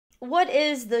What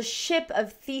is the Ship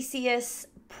of Theseus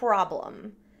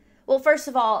problem? Well, first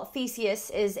of all,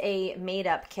 Theseus is a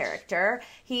made-up character.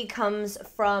 He comes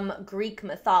from Greek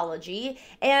mythology,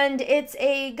 and it's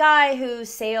a guy who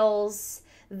sails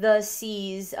the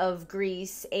seas of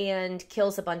Greece and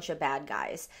kills a bunch of bad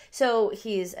guys. So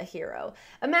he's a hero.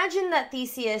 Imagine that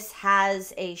Theseus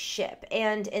has a ship,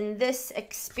 and in this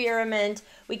experiment,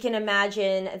 we can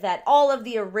imagine that all of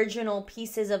the original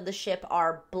pieces of the ship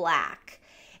are black.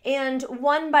 And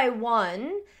one by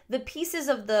one, the pieces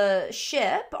of the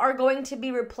ship are going to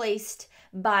be replaced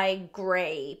by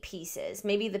gray pieces.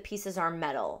 Maybe the pieces are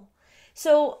metal.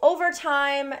 So over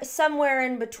time, somewhere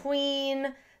in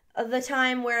between the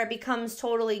time where it becomes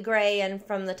totally gray and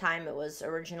from the time it was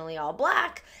originally all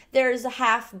black, there's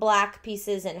half black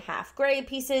pieces and half gray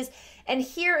pieces. And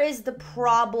here is the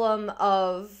problem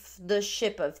of the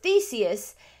Ship of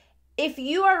Theseus. If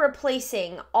you are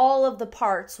replacing all of the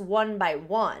parts one by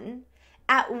one,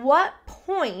 at what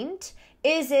point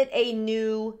is it a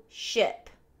new ship?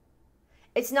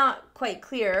 It's not quite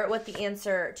clear what the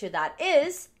answer to that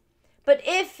is, but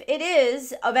if it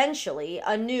is eventually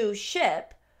a new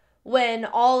ship, when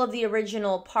all of the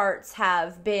original parts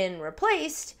have been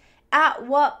replaced, at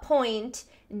what point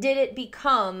did it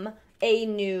become a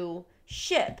new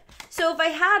ship? So if I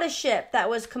had a ship that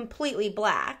was completely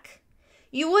black,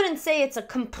 you wouldn't say it's a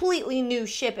completely new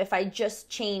ship if I just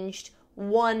changed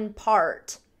one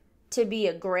part to be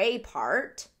a gray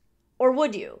part, or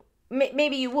would you?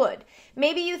 Maybe you would.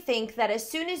 Maybe you think that as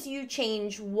soon as you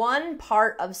change one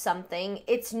part of something,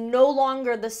 it's no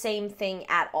longer the same thing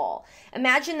at all.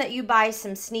 Imagine that you buy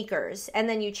some sneakers and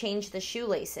then you change the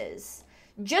shoelaces.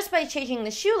 Just by changing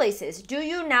the shoelaces, do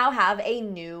you now have a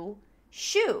new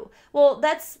shoe? Well,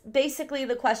 that's basically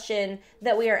the question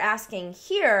that we are asking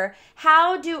here.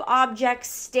 How do objects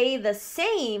stay the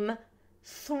same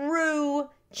through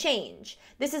change?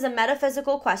 This is a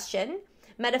metaphysical question.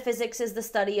 Metaphysics is the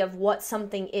study of what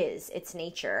something is, its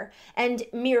nature. And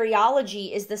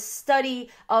mereology is the study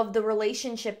of the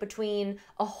relationship between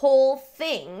a whole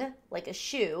thing, like a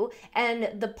shoe,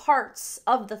 and the parts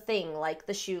of the thing, like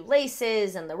the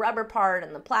shoelaces and the rubber part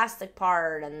and the plastic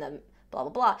part and the blah, blah,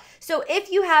 blah. So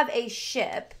if you have a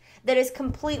ship that is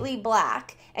completely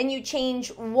black and you change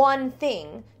one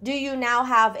thing, do you now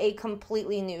have a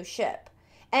completely new ship?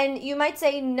 And you might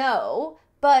say no,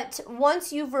 but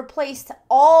once you've replaced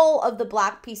all of the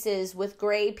black pieces with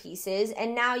gray pieces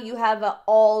and now you have an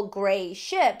all gray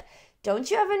ship,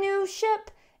 don't you have a new ship?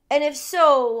 And if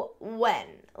so, when?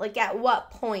 Like at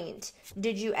what point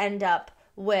did you end up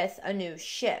with a new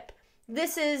ship?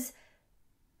 This is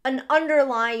an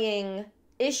underlying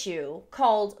issue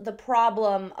called the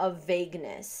problem of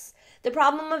vagueness. The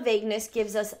problem of vagueness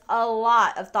gives us a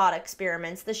lot of thought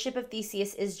experiments. The Ship of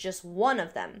Theseus is just one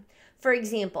of them. For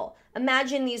example,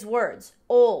 imagine these words: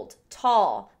 old,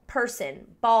 tall, person,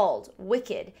 bald,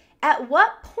 wicked. At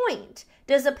what point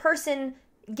does a person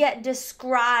get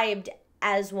described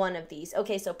as one of these?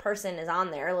 Okay, so person is on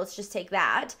there. Let's just take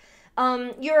that.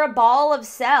 You're a ball of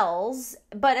cells,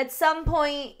 but at some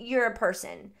point you're a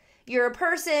person. You're a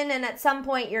person, and at some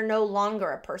point you're no longer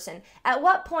a person. At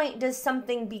what point does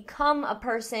something become a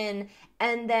person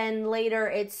and then later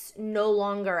it's no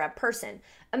longer a person?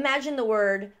 Imagine the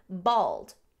word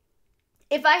bald.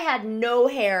 If I had no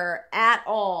hair at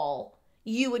all,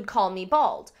 you would call me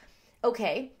bald.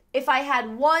 Okay, if I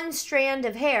had one strand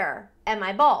of hair, am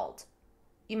I bald?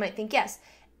 You might think yes.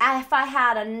 If I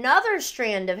had another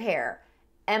strand of hair,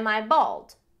 am I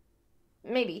bald?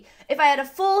 Maybe. If I had a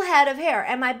full head of hair,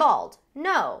 am I bald?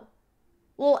 No.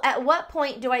 Well, at what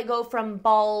point do I go from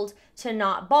bald to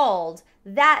not bald?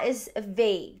 That is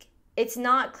vague. It's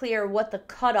not clear what the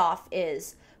cutoff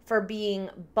is for being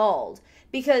bald,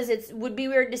 because it would be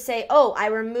weird to say, oh, I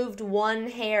removed one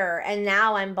hair and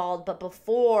now I'm bald, but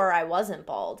before I wasn't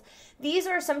bald. These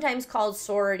are sometimes called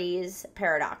Sorites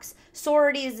paradox.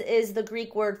 Sorites is the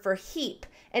Greek word for heap,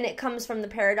 and it comes from the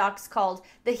paradox called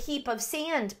the heap of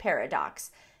sand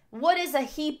paradox. What is a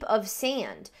heap of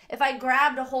sand? If I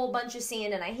grabbed a whole bunch of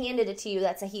sand and I handed it to you,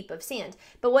 that's a heap of sand.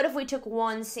 But what if we took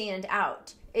one sand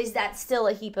out? Is that still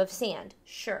a heap of sand?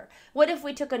 Sure. What if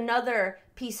we took another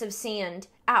piece of sand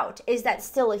out? Is that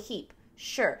still a heap?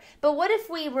 Sure. But what if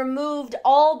we removed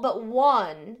all but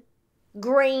one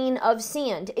grain of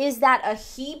sand? Is that a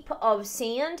heap of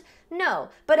sand? No.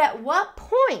 But at what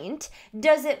point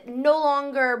does it no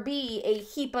longer be a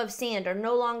heap of sand, or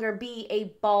no longer be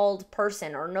a bald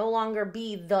person, or no longer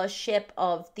be the Ship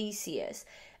of Theseus?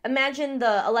 Imagine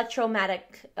the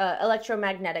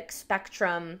electromagnetic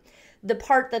spectrum, the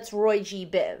part that's Roy G.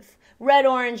 Biv. red,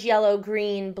 orange, yellow,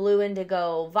 green, blue,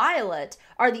 indigo, violet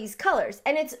are these colors.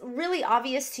 And it's really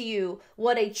obvious to you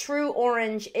what a true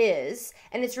orange is,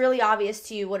 and it's really obvious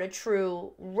to you what a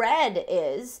true red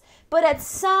is. But at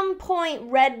some point,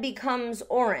 red becomes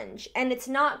orange, and it's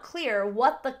not clear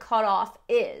what the cutoff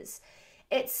is.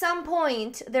 At some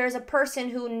point, there's a person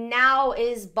who now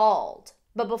is bald,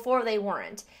 but before they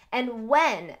weren't. And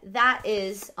when, that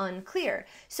is unclear.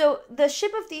 So the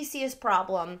Ship of Theseus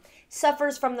problem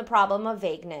suffers from the problem of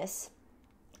vagueness.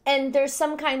 And there's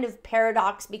some kind of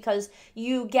paradox because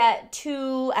you get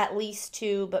at least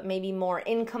two, but maybe more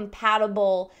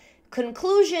incompatible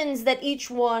conclusions that each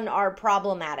one are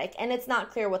problematic. And it's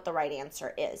not clear what the right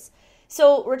answer is.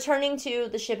 So returning to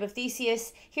the Ship of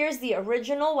Theseus, here's the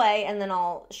original way, and then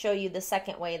I'll show you the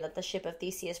second way that the Ship of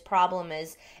Theseus problem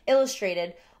is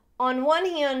illustrated. On one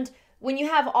hand, when you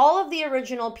have all of the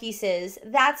original pieces,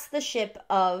 that's the Ship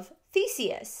of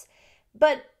Theseus.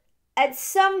 But at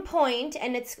some point,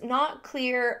 and it's not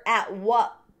clear at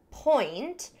what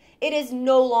point, it is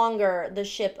no longer the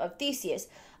Ship of Theseus.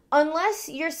 Unless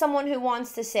you're someone who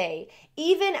wants to say,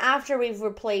 even after we've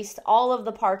replaced all of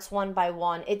the parts one by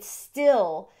one, it's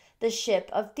still the Ship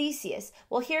of Theseus.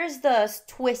 Well, here's the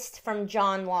twist from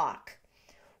John Locke.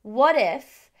 What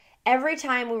if every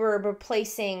time we were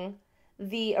replacing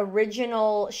the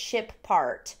original ship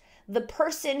part, the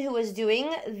person who was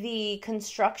doing the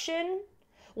construction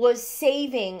was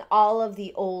saving all of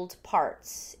the old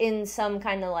parts in some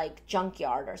kind of like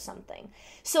junkyard or something.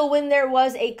 So when there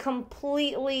was a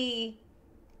completely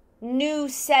new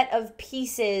set of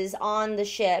pieces on the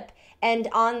ship, and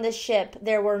on the ship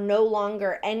there were no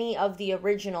longer any of the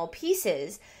original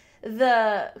pieces,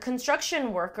 the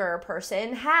construction worker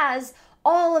person has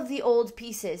all of the old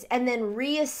pieces and then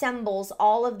reassembles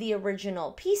all of the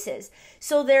original pieces.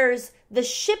 So there's the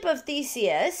Ship of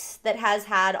Theseus that has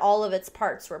had all of its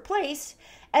parts replaced,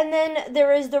 and then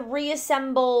there is the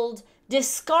reassembled,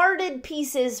 discarded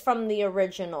pieces from the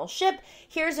original ship.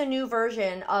 Here's a new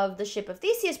version of the Ship of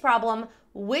Theseus problem.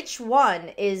 Which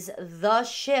one is the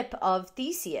Ship of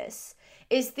Theseus?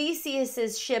 Is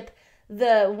Theseus's ship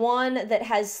the one that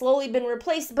has slowly been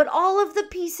replaced, but all of the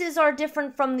pieces are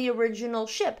different from the original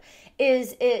ship?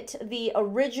 Is it the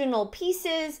original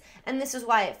pieces? And this is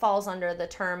why it falls under the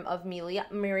term of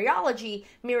mereology.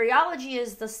 Mereology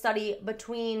is the study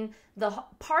between the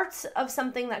parts of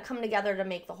something that come together to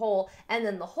make the whole, and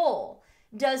then the whole.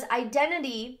 Does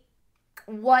identity,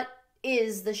 what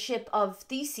is the Ship of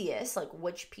Theseus, like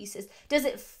which pieces, does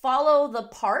it follow the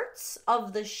parts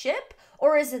of the ship,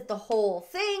 or is it the whole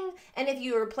thing? And if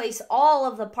you replace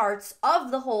all of the parts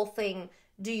of the whole thing,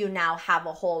 do you now have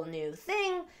a whole new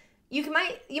thing? You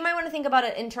might want to think about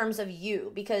it in terms of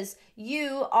you, because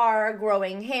you are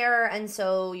growing hair, and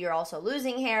so you're also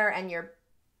losing hair, and you're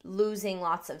losing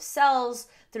lots of cells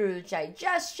through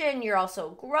digestion. You're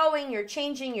also growing, you're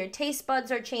changing, your taste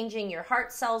buds are changing, your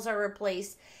heart cells are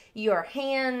replaced, your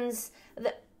hands,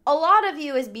 a lot of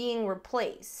you is being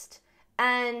replaced.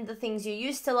 And the things you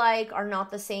used to like are not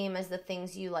the same as the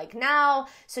things you like now.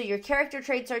 So your character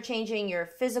traits are changing, your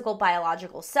physical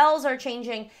biological cells are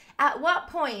changing. At what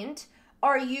point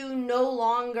are you no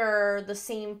longer the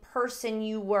same person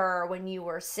you were when you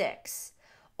were 6?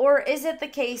 Or is it the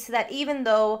case that even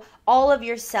though all of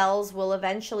your cells will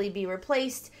eventually be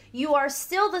replaced, you are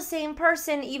still the same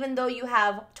person even though you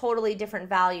have totally different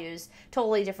values,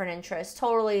 totally different interests,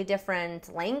 totally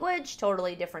different language,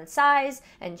 totally different size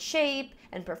and shape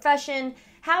and profession?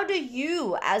 How do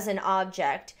you as an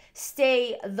object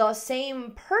stay the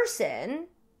same person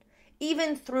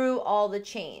even through all the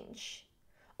change?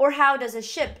 Or how does a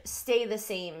ship stay the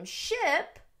same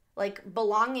ship, like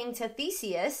belonging to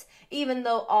Theseus, even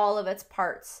though all of its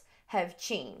parts have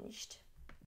changed?